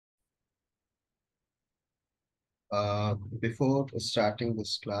Before starting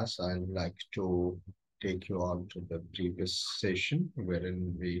this class, I'd like to take you on to the previous session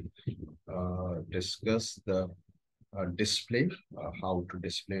wherein we discussed the display, how to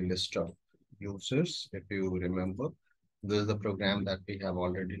display list of users. If you remember, this is the program that we have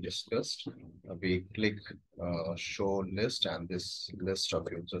already discussed. We click show list and this list of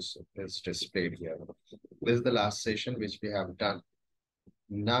users is displayed here. This is the last session which we have done.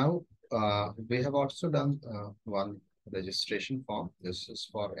 Now, we have also done one registration form. This is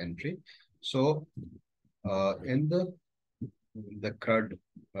for entry. So, in the CRUD,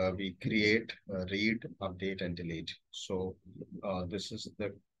 we create, read, update, and delete. So, this is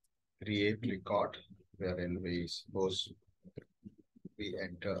the create record, wherein we suppose we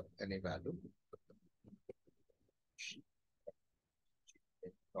enter any value.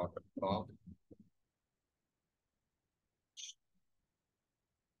 .com.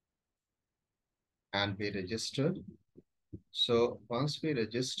 And we register. So once we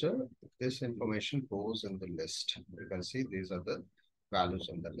register, this information goes in the list. You can see these are the values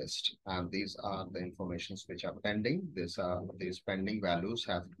in the list, and these are the informations which are pending. These pending values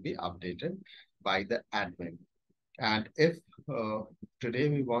have to be updated by the admin. And if today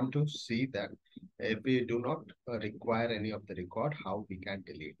we want to see that if we do not require any of the record, how we can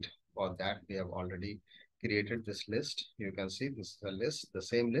delete. For that, we have already created this list. You can see this is a list, the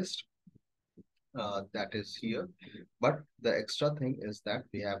same list that is here. But the extra thing is that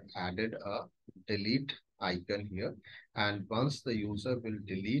we have added a delete icon here. And once the user will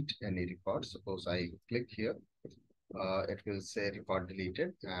delete any record, suppose I click here, it will say record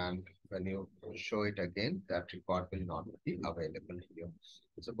deleted. And when you show it again, that record will not be available here.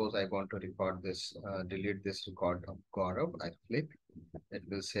 Suppose I want to record this, delete this record of Gaurav. I click, it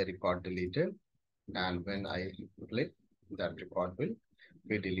will say record deleted. And when I click, that record will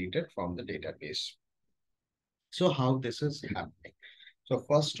be deleted from the database. So how this is happening? So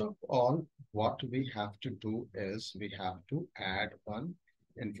first of all, what we have to do is we have to add one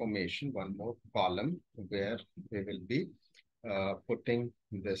more column where we will be putting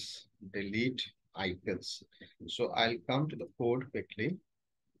this delete icons. So I'll come to the code quickly.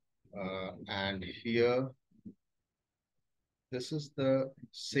 And here, this is the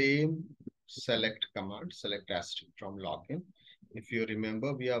same select command, select asterisk from login. If you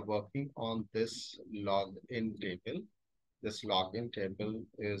remember, we are working on this login table. This login table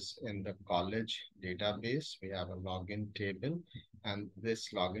is in the college database. We have a login table, and this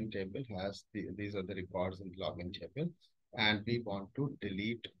login table has these are the records in the login table. And we want to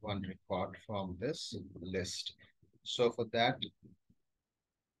delete one record from this list. So for that,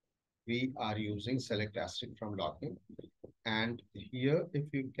 we are using select asterisk from login. And here, if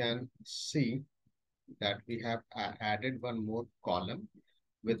you can see that we have added one more column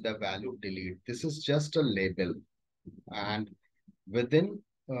with the value delete. This is just a label. And within,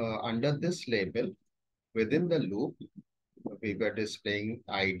 under this label, within the loop, we were displaying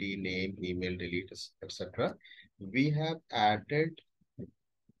ID, name, email, delete, etc. We have added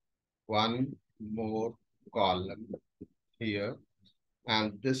one more column here.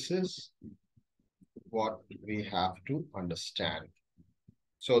 And this is what we have to understand.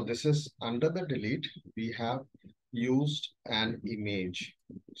 So this is under the delete, we have used an image.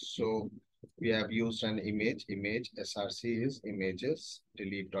 So we have used an image src is images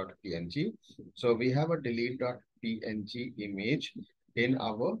delete.png. So we have a delete.png image in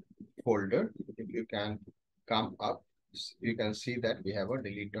our folder. If you can come up, you can see that we have a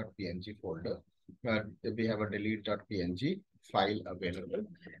delete.png folder. We have a delete.png file available.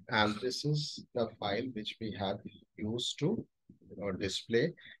 And this is the file which we have used to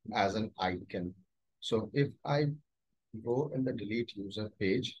display as an icon. So if I go in the delete user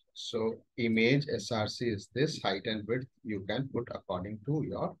page, so image src is this, height and width you can put according to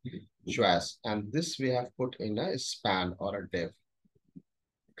your choice. And this we have put in a span or a div.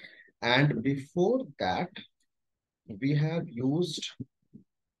 And before that, we have used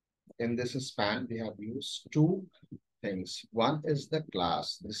in this span, we have used two things. One is the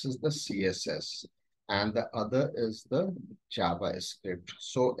class. This is the CSS. And the other is the JavaScript.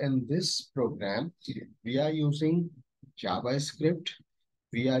 So in this program, we are using JavaScript,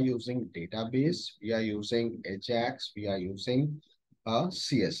 we are using database, we are using AJAX, we are using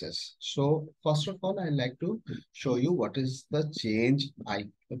CSS. So first of all, I'd like to show you what is the change I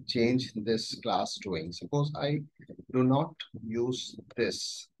change this class doing. Suppose I do not use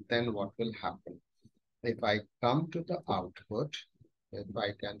this, then what will happen? If I come to the output, if I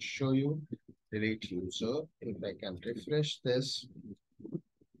can show you delete user, if I can refresh this.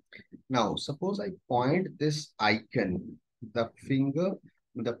 Now, suppose I point this icon, the finger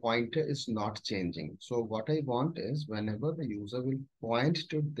the pointer is not changing. So what I want is whenever the user will point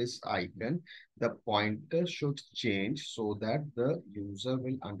to this icon, the pointer should change so that the user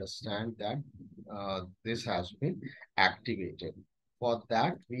will understand that this has been activated. For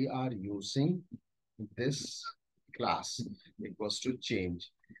that, we are using this class equals to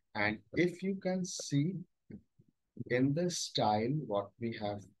change. And if you can see in the style what we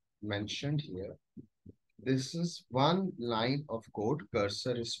have mentioned here, this is one line of code,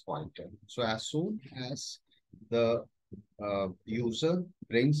 cursor is pointer. So as soon as the user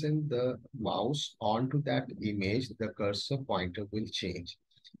brings in the mouse onto that image, the cursor pointer will change.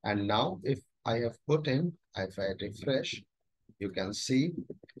 And now if I have put in, if I refresh, you can see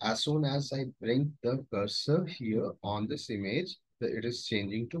as soon as I bring the cursor here on this image, it is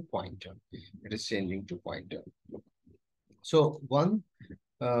changing to pointer. It is changing to pointer. So one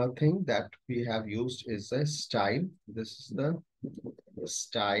thing that we have used is a style. This is the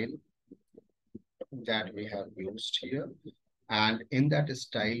style that we have used here. And in that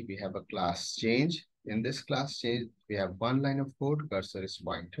style, we have a class change. In this class change, we have one line of code, cursor is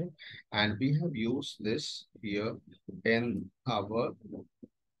pointer. And we have used this here in our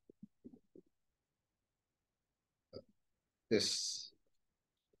this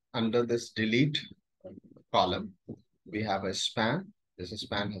under this delete column. We have a span. This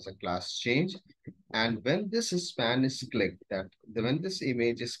span has a class change. And when this span is clicked, when this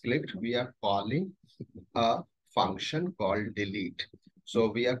image is clicked, we are calling a function called delete. So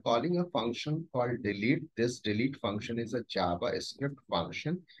we are calling a function called delete. This delete function is a JavaScript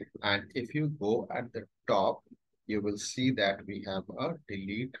function. And if you go at the top, you will see that we have a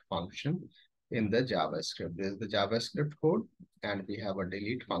delete function in the JavaScript. This is the JavaScript code, and we have a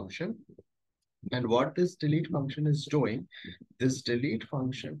delete function. And what this delete function is doing, this delete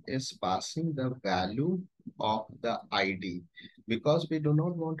function is passing the value of the ID, because we do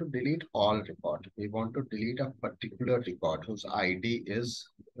not want to delete all record. We want to delete a particular record whose ID is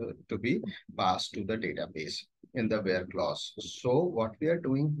to be passed to the database in the where clause. So what we are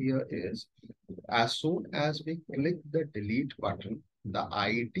doing here is, as soon as we click the delete button, the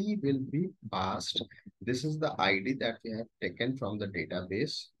ID will be passed. This is the ID that we have taken from the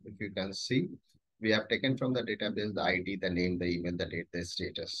database. If you can see, we have taken from the database the ID, the name, the email, the date, the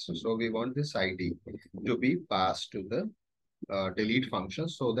status. So we want this ID to be passed to the delete function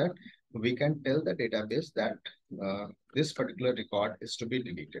so that we can tell the database that this particular record is to be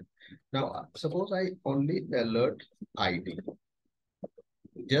deleted. Now, suppose I only alert ID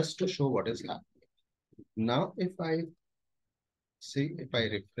just to show what is happening. Now, if I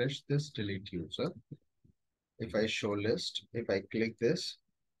refresh this delete user, if I show list, if I click this,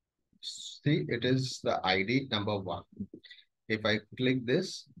 see, it is the ID number 1. If I click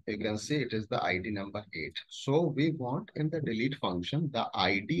this, you can see it is the ID number 8. So we want in the delete function the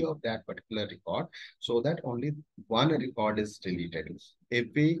ID of that particular record so that only one record is deleted. If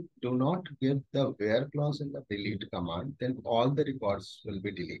we do not give the where clause in the delete command, then all the records will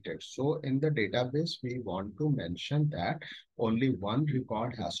be deleted. So in the database, we want to mention that only one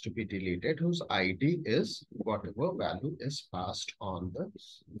record has to be deleted whose ID is whatever value is passed on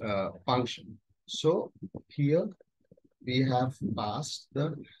the function. So here we have passed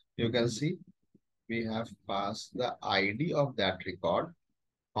the, you can see, we have passed the ID of that record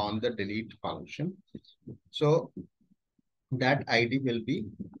on the delete function. So that ID will be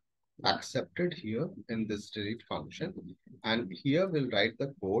accepted here in this delete function. And here we'll write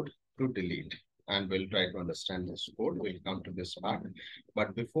the code to delete. And we'll try to understand this code. We'll come to this part.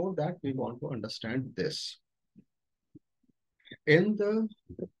 But before that, we want to understand this. In the,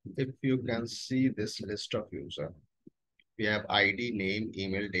 if you can see this list of user, we have ID, name,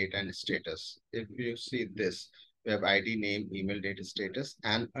 email, date, and status. If you see this, we have ID, name, email, date, status,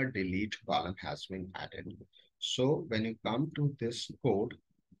 and a delete column has been added. So when you come to this code,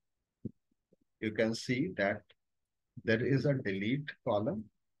 you can see that there is a delete column,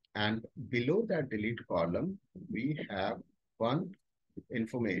 and below that delete column, we have one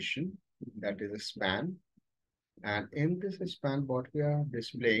information that is a span. And in this span, what we are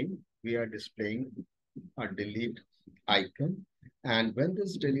displaying a delete icon. And when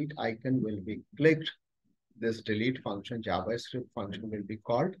this delete icon will be clicked, this delete function, JavaScript function will be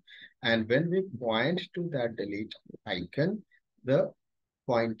called. And when we point to that delete icon, the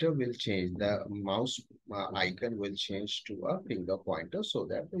pointer will change. The mouse icon will change to a finger pointer so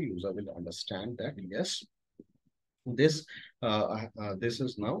that the user will understand that, yes, this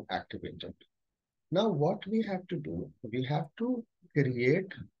is now activated. Now, what we have to do, we have to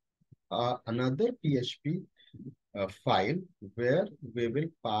create another PHP file where we will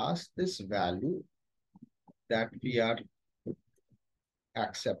pass this value that we are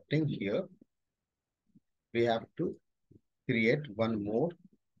accepting here, we have to create one more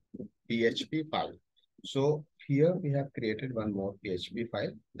PHP file. So here we have created one more PHP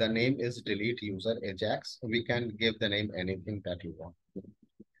file. The name is delete user AJAX. We can give the name anything that you want.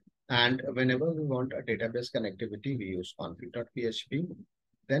 And whenever we want a database connectivity, we use config.php.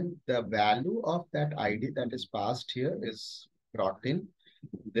 Then the value of that ID that is passed here is brought in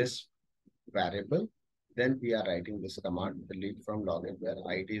this variable. Then we are writing this command, delete from login, where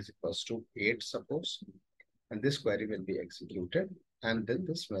ID is equals to 8, suppose. And this query will be executed. And then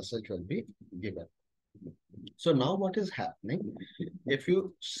this message will be given. So now what is happening? If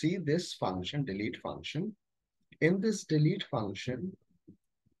you see this function, delete function, in this delete function,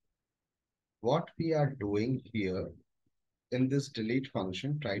 what we are doing here in this delete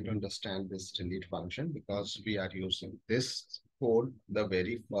function, try to understand this delete function because we are using this code the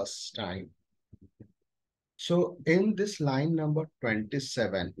very first time. So in this line number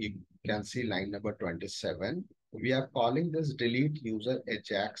 27, you can see line number 27, we are calling this delete user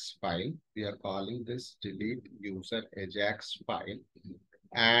AJAX file. We are calling this delete user AJAX file.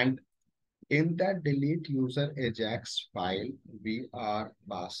 And in that delete user AJAX file, we are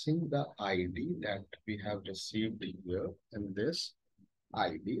passing the ID that we have received here in this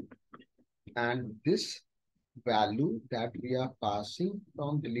ID. And this value that we are passing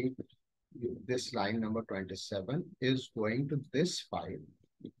from delete this line number 27 is going to this file.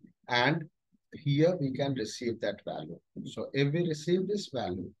 And here we can receive that value. So if we receive this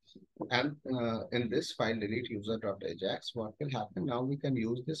value and in this file delete user.ajax, what will happen? Now we can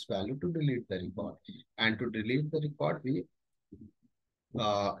use this value to delete the record. And to delete the record, we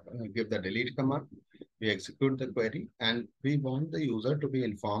give the delete command, we execute the query, and we want the user to be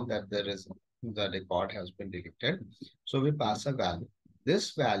informed that the record has been deleted. So we pass a value.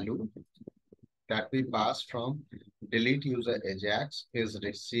 This value that we pass from delete user AJAX is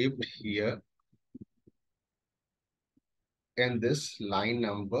received here in this line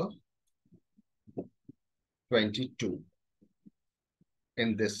number 22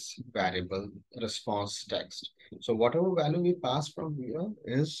 in this variable response text. So whatever value we pass from here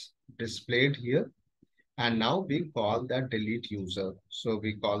is displayed here. And now we call that delete user. So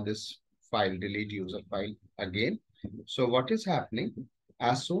we call this file delete user file again. So what is happening?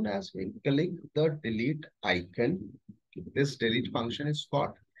 As soon as we click the delete icon, this delete function is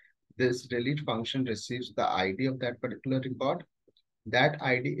called. This delete function receives the ID of that particular record. That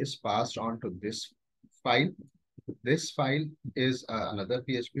ID is passed on to this file. This file is another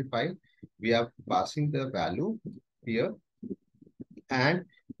PHP file. We are passing the value here, and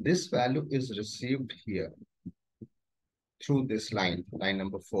this value is received here through this line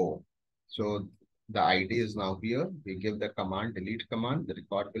number 4. So the ID is now here. We give the command, delete command, the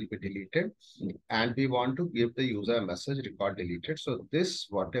record will be deleted. And we want to give the user a message, record deleted. So this,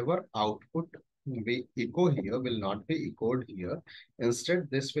 whatever output we echo here will not be echoed here. Instead,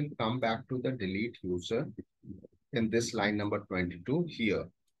 this will come back to the delete user in this line number 22 here,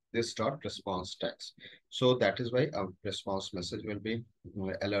 this dot response text. So that is why a response message will be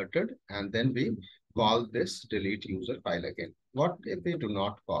alerted, and then we call this delete user file again. What if we do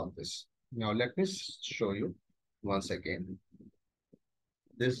not call this? Now let me show you once again.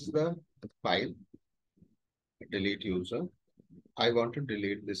 This is the file delete user. I want to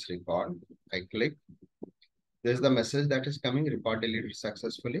delete this record. I click. This is the message that is coming, record deleted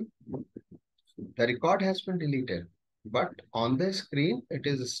successfully. The record has been deleted, but on the screen, it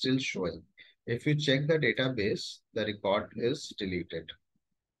is still showing. If you check the database, the record is deleted.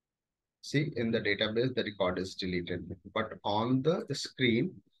 See, in the database, the record is deleted, but on the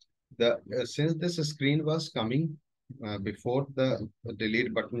screen, since this screen was coming before the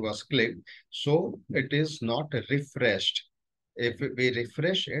delete button was clicked, so it is not refreshed. If we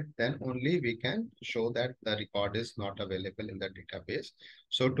refresh it, then only we can show that the record is not available in the database.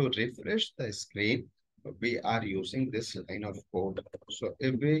 So to refresh the screen, we are using this line of code. So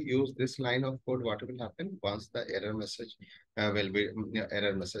if we use this line of code, what will happen? Once the error message will be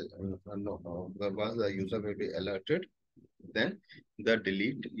error message, once the user will be alerted, then the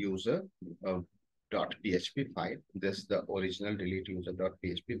delete user dot php file, this the original delete user dot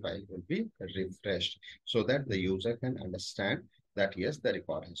php file will be refreshed so that the user can understand that yes, the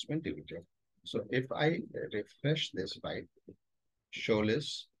record has been deleted. So if I refresh this file, show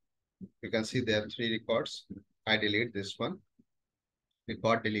list, you can see there are 3 records. I delete this one,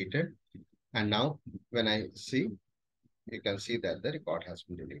 record deleted, and now when I see, you can see that the record has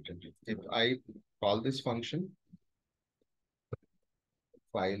been deleted. If I call this function,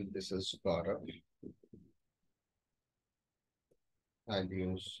 file, this is Gaurav. I'll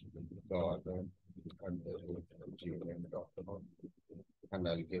use Gaurav gmail.com, and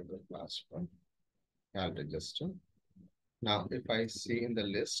I'll give the password. I'll register. Now, if I see in the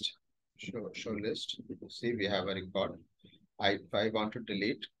list, show list, see we have a record. If I want to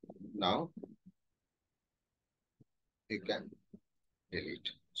delete, now you can delete.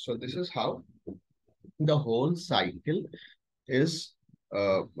 So this is how the whole cycle is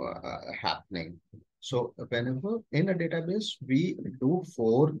happening. So whenever in a database, we do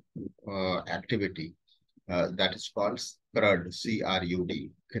four activity that is called CRUD,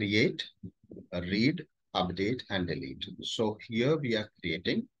 C-R-U-D, create, read, update, and delete. So here we are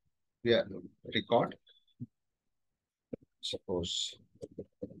creating, we are record, suppose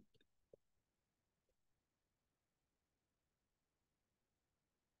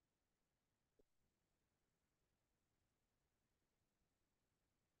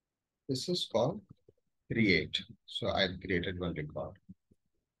this is called create. So I've created one record.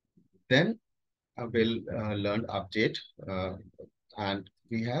 Then I will learn update, and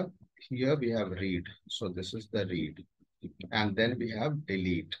we have here we have read. So this is the read, and then we have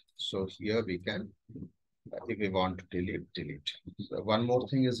delete. So here we can, if we want to delete. So one more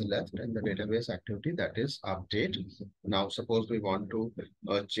thing is left in the database activity, that is update. Now suppose we want to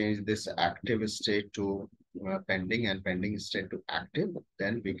change this active state to pending and pending state to active,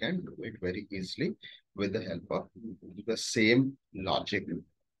 then we can do it very easily with the help of the same logic.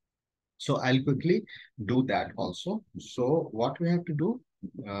 So I'll quickly do that also. So what we have to do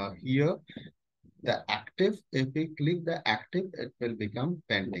here, the active, if we click the active, it will become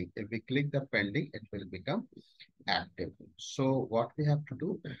pending. If we click the pending, it will become active. So what we have to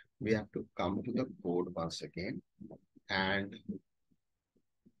do, we have to come to the code once again. And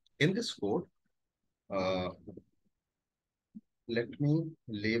in this code, uh, let me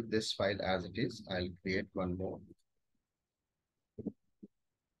leave this file as it is. I'll create one more.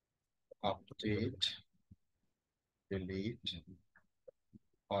 Update, delete,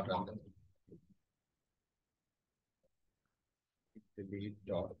 or rather delete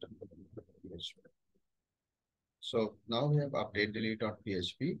dot PHP. So now we have update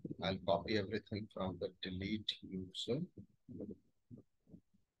delete.php. I'll copy everything from the delete user.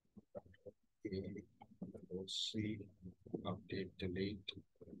 C update delete.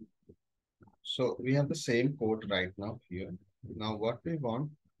 So we have the same code right now here. Now what we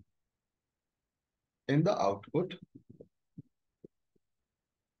want in the output,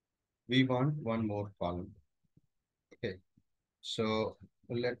 we want one more column. Okay. So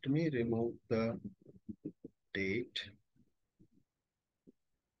let me remove the date.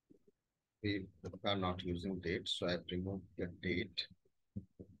 We are not using date, so I've removed the date.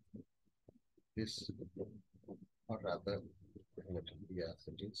 This, or rather, let it be as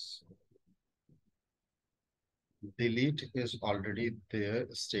it is. Delete is already there,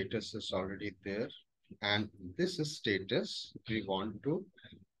 status is already there, and this is status. We want to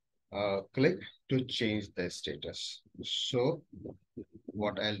click to change the status. So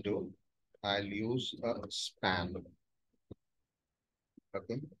what I'll do, I'll use a span.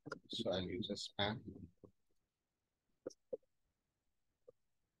 Okay, so I'll use a span.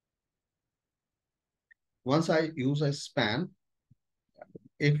 Once I use a span,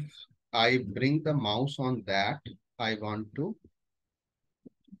 if I bring the mouse on that, I want to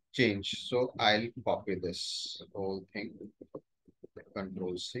change. So I'll copy this whole thing,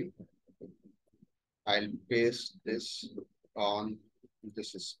 Control C. I'll paste this on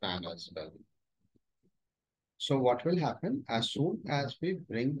this span as well. So what will happen, as soon as we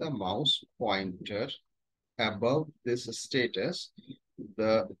bring the mouse pointer above this status,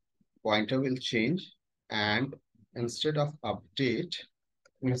 the pointer will change, and instead of update,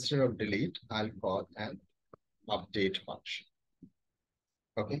 instead of delete, I'll call an update function.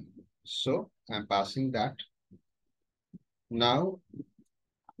 Okay, so I'm passing that. Now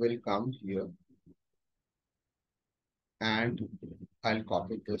we'll come here and I'll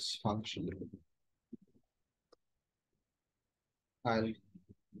copy this function. I'll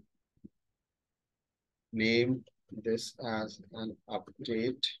name this as an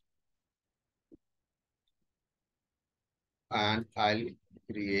update, and I'll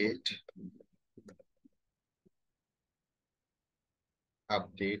create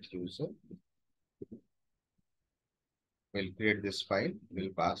update user. We'll create this file,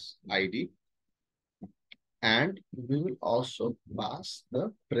 we'll pass ID, and we will also pass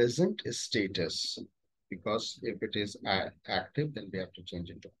the present status, because if it is active, then we have to change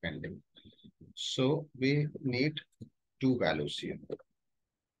it to pending. So we need two values here.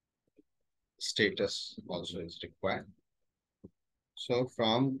 Status also is required. So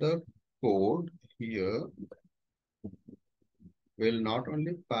from the code here, we'll not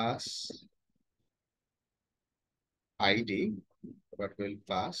only pass ID, but we'll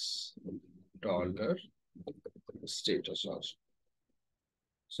pass dollar status also.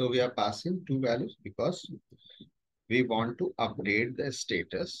 So we are passing two values because we want to update the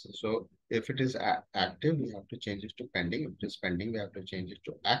status. So if it is active, we have to change it to pending. If it is pending, we have to change it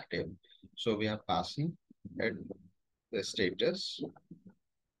to active. So we are passing it the status.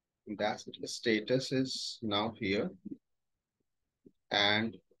 That status is now here.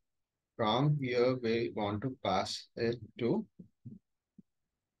 And from here, we want to pass it to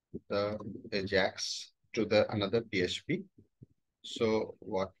the AJAX to the another PHP. So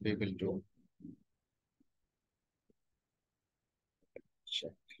what we will do,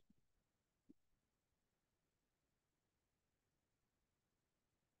 check.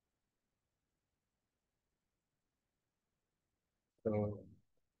 So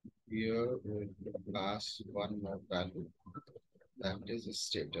here we will pass one more value, that is the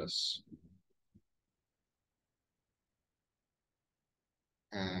status.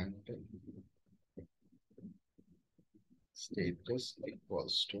 And status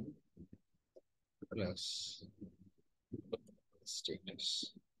equals to plus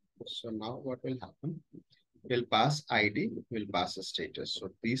status. So now what will happen? We'll pass ID, we'll pass the status. So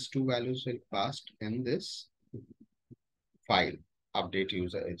these two values will pass in this file, update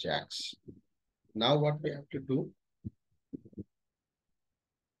user AJAX. Now what we have to do,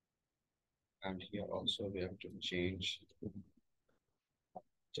 and here also we have to change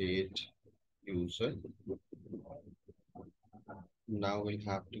date user. Now we'll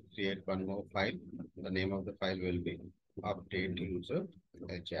have to create one more file. The name of the file will be update user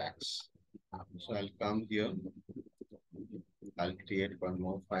AJAX. So I'll come here. I'll create one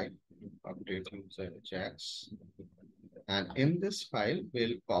more file, update user AJAX. And in this file,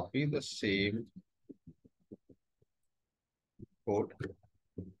 we'll copy the same code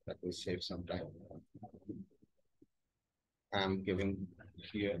that will save some time. I'm giving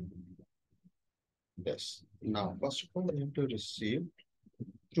here this. Now, first of all, we have to receive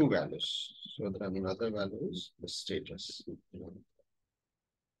two values. So then another value is the status.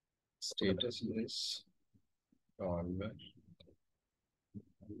 Status is dollar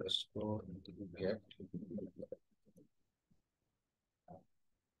underscore get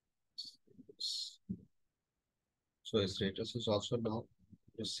status. So status is also now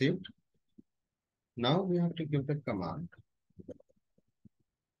received. Now we have to give the command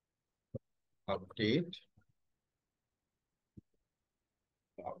update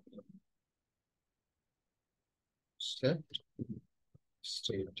set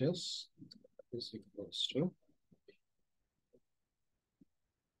status is equals to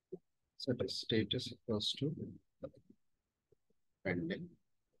set status equals to pending.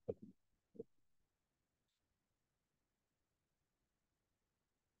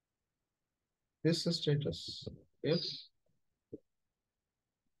 This status is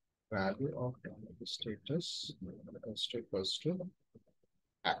value of status equals to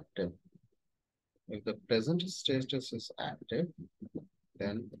active. If the present status is active,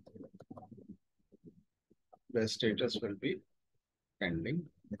 then the status will be pending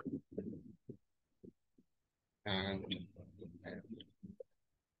and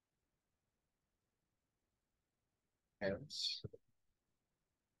else.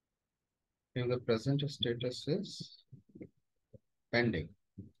 If the present status is pending,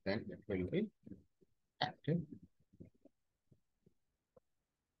 then it will be active.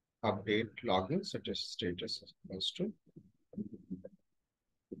 Update login such as status is equals to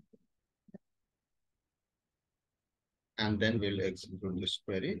and then we'll execute this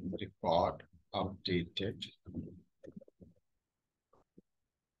query, record updated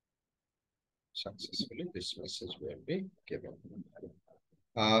successfully. This message will be given.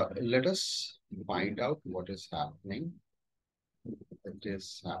 Let us find out what is happening. It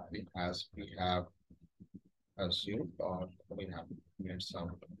is happening as we have assumed, or we have made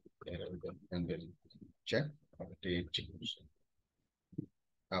some error, and we'll check update user.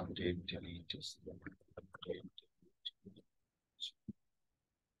 Update delete is the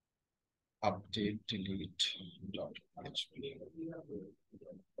update delete dot php.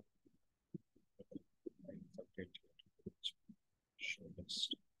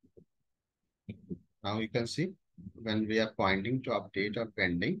 Now you can see when we are pointing to update or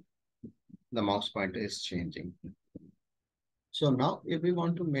pending, the mouse pointer is changing. So now if we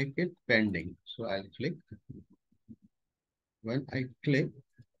want to make it pending, so I'll click. When I click,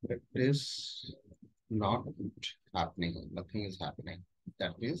 it is not happening, nothing is happening.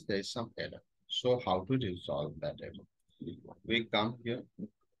 That means there is some error. So how to resolve that error? We come here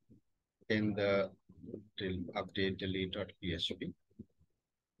in the update delete.php.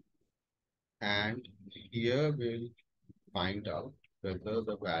 And here we'll find out whether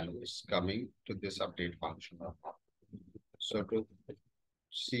the value is coming to this update function or not. So to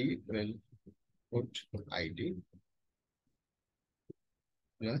see, we'll put ID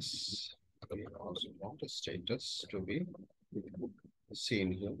plus we also want the status to be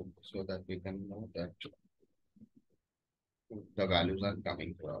seen here so that we can know that the values are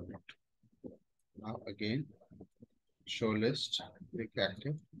coming to or not. Now again, show list, click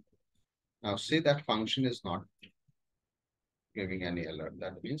active. Now see that function is not giving any alert.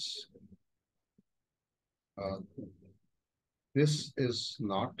 That means this is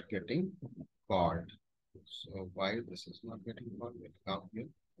not getting called. So why this is not getting called? We'll come here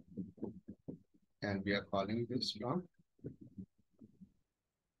and we are calling this from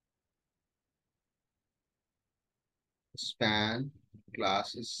span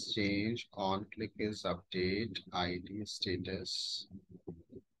class is change, on click is update, ID status,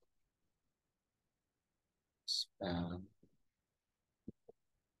 span.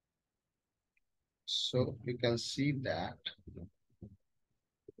 So you can see that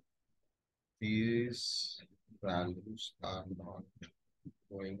these values are not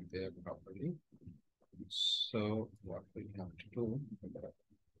going there properly. So what we have to do,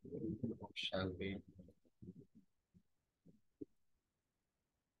 shall we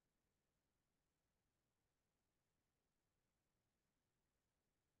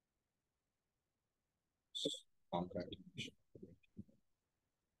compact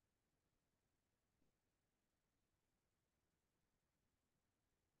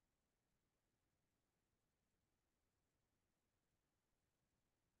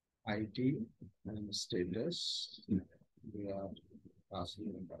ID and status. We are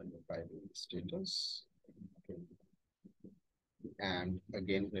passing the ID status. Okay. And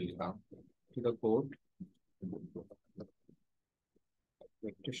again, we'll come to the code.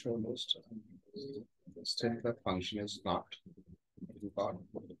 Vector show list. Still, the function is not called.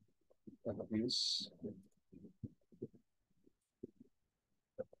 That means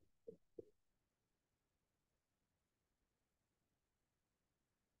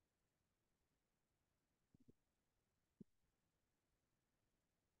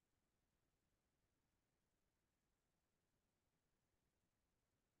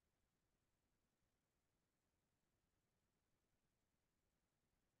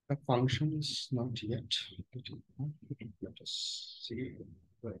the function is not yet. Let us see.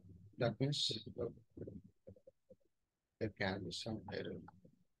 That means there can be some error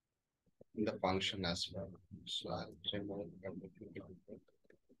in the function as well. So I'll remove everything.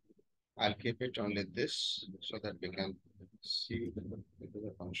 I'll keep it only this so that we can see whether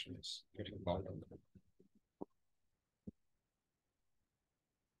the function is getting called on.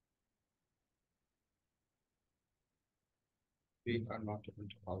 We are not able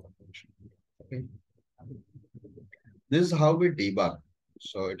to call the function. Okay. This is how we debug.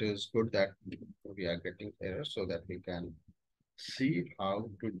 So it is good that we are getting errors so that we can see how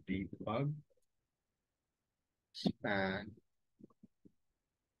to debug span.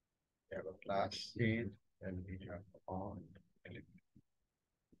 We have a class in, and we have on click.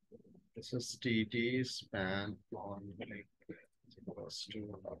 This is TD span on click equals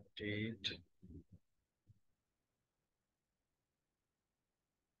to update.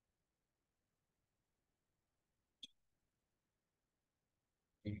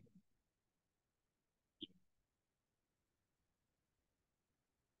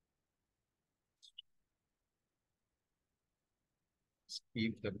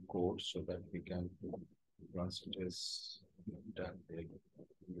 Keep the code so that we can, once it is done, we'll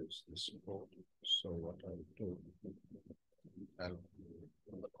use this code. So what I'll do, I'll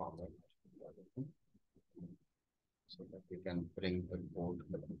put the comment so that we can bring the code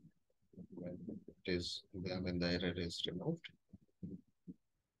when it is when the error is removed.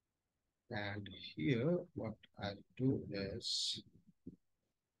 And here, what I'll do is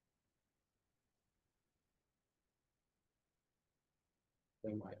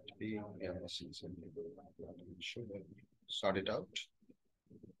there might be missing something. Should I sort it out?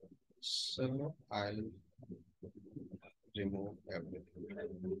 So I'll remove everything.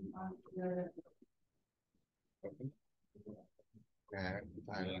 Okay. And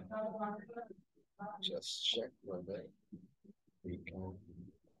I'll just check whether we can.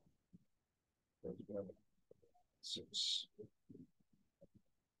 Six.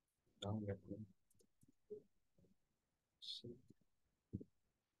 Now let me see.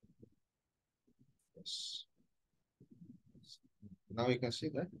 Yes. Now you can see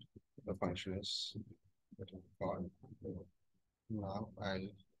that the function is getting called. Now I'll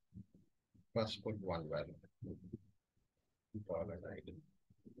first put one value, $ID.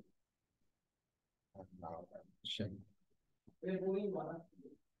 And now I'll check I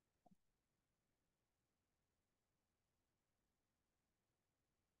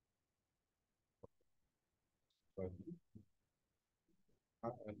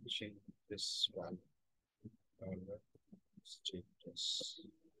will change this one. Status.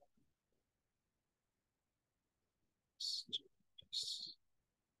 Status.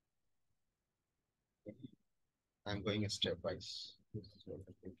 I'm going stepwise. This is what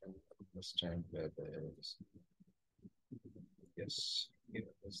we can understand where there is. Yes, it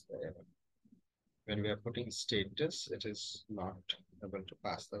is there. When we are putting status, it is not able to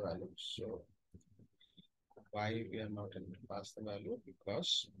pass the value. So why we are not able to pass the value?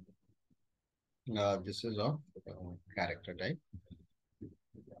 Because this is of character type.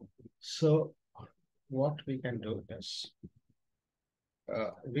 So what we can do is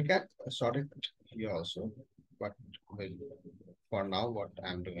we can sort it here also, but for now what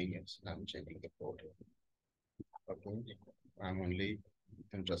I'm doing is I'm changing the code. Okay, I'm only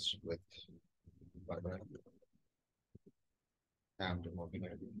interested with whether I'm removing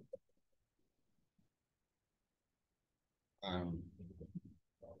it. Um,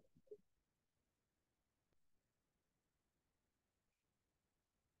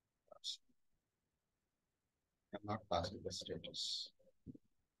 I'm not passing the status.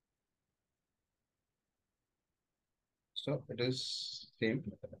 So it is same.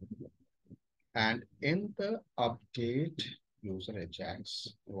 And in the update user AJAX,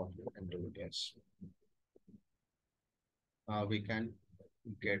 what we can do is we can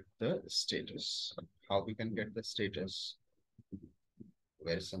get the status. How we can get the status?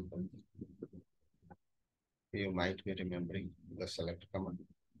 Very simple. You might be remembering the select command.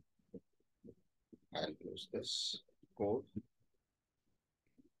 I'll use this code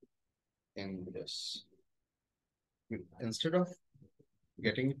in this. Instead of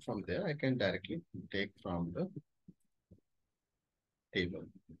getting it from there, I can directly take from the table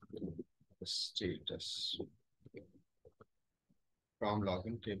the status from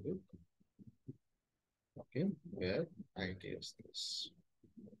login table. Okay, where ID is this.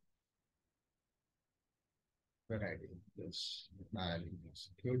 Where ID is this. I'll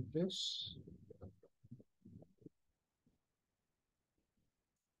execute this.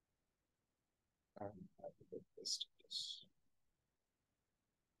 And I'll get the status.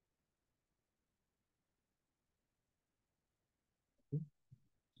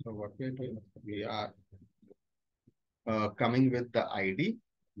 So what we're doing, we are coming with the ID,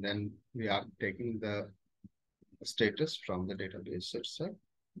 then we are taking the status from the database itself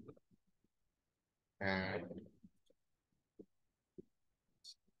and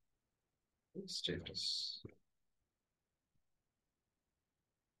status.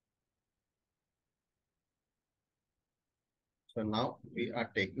 So now we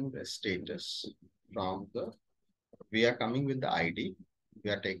are taking the status from the, we are coming with the ID. We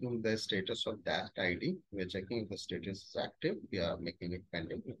are taking the status of that ID. We are checking if the status is active. We are making it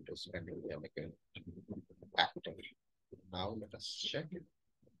pending. If it is pending, we are making it active. Now let us check it.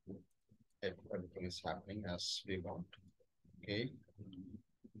 If everything is happening as we want. Okay.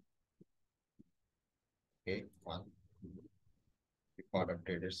 Okay. One. Record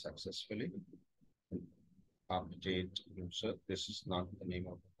updated successfully. Update user. This is not the name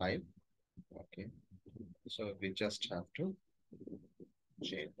of the file. Okay. So we just have to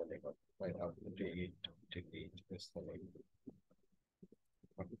change the name of the file. Update, delete is the name.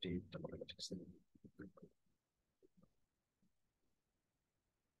 Update, delete is the name.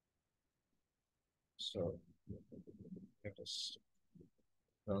 So let us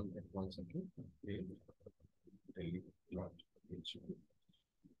run it once again. Delete, not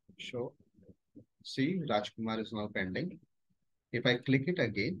show. See, Rajkumar is now pending. If I click it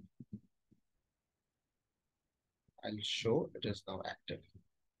again, I'll show it is now active.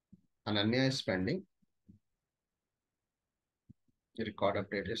 Ananya is pending. The record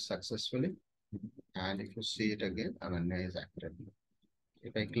updated successfully. And if you see it again, Ananya is active.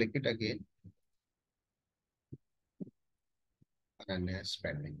 If I click it again, Ananya is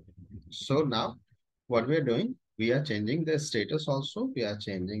pending. So now what we are doing, we are changing the status also. We are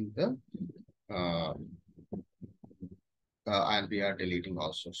changing the and we are deleting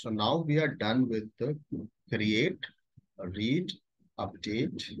also. So now we are done with the create, read,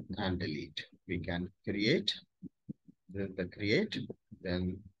 update, and delete. We can create, the create,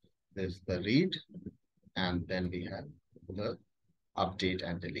 then there's the read, and then we have the update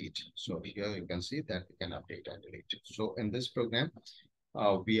and delete. So here you can see that we can update and delete. So in this program,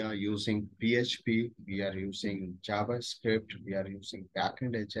 we are using PHP, we are using JavaScript, we are using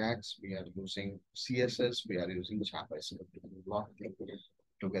backend AJAX, we are using CSS, we are using JavaScript. A lot of things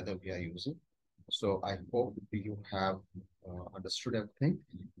together we are using. So I hope you have understood everything.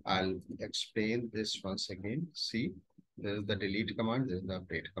 I'll explain this once again. See, this is the delete command, this is the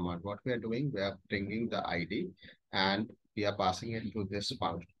update command. What we are doing, we are bringing the ID and we are passing it to this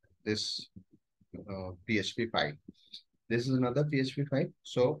function, this PHP file. This is another PHP file.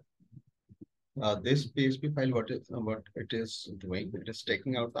 So this PHP file, what it is doing, it is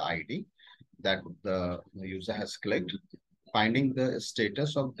taking out the ID that the user has clicked, finding the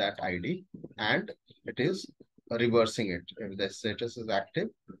status of that ID, and it is reversing it. If the status is active,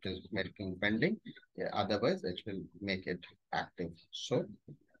 it is making pending. Yeah, otherwise, it will make it active. So,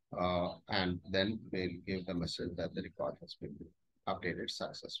 and then we'll give the message that the record has been updated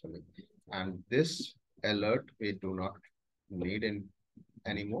successfully. And this alert we do not need in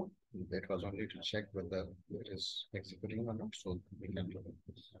anymore. It was only to check whether it is executing or not, so we can do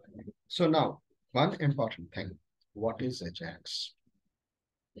it. So now, one important thing, what is AJAX?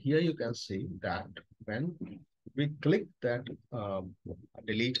 Here you can see that when we click that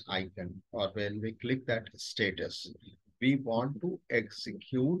delete icon or when we click that status, we want to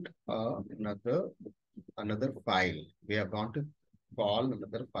execute another file. We are going to call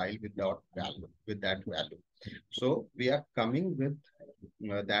another file without value, with that value. So we are coming with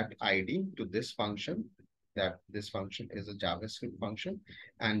that ID to this function, that this function is a JavaScript function,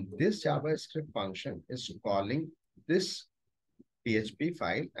 and this JavaScript function is calling this PHP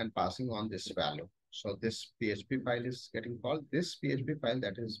file and passing on this value. So this PHP file is getting called. This PHP file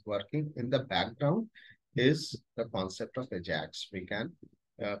that is working in the background is the concept of AJAX. We can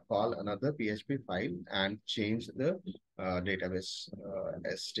call another PHP file and change the database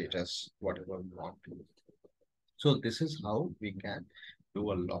status, whatever we want to. So this is how we can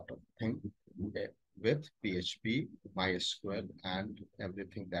do a lot of things with PHP, MySQL, and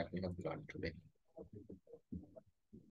everything that we have learned today.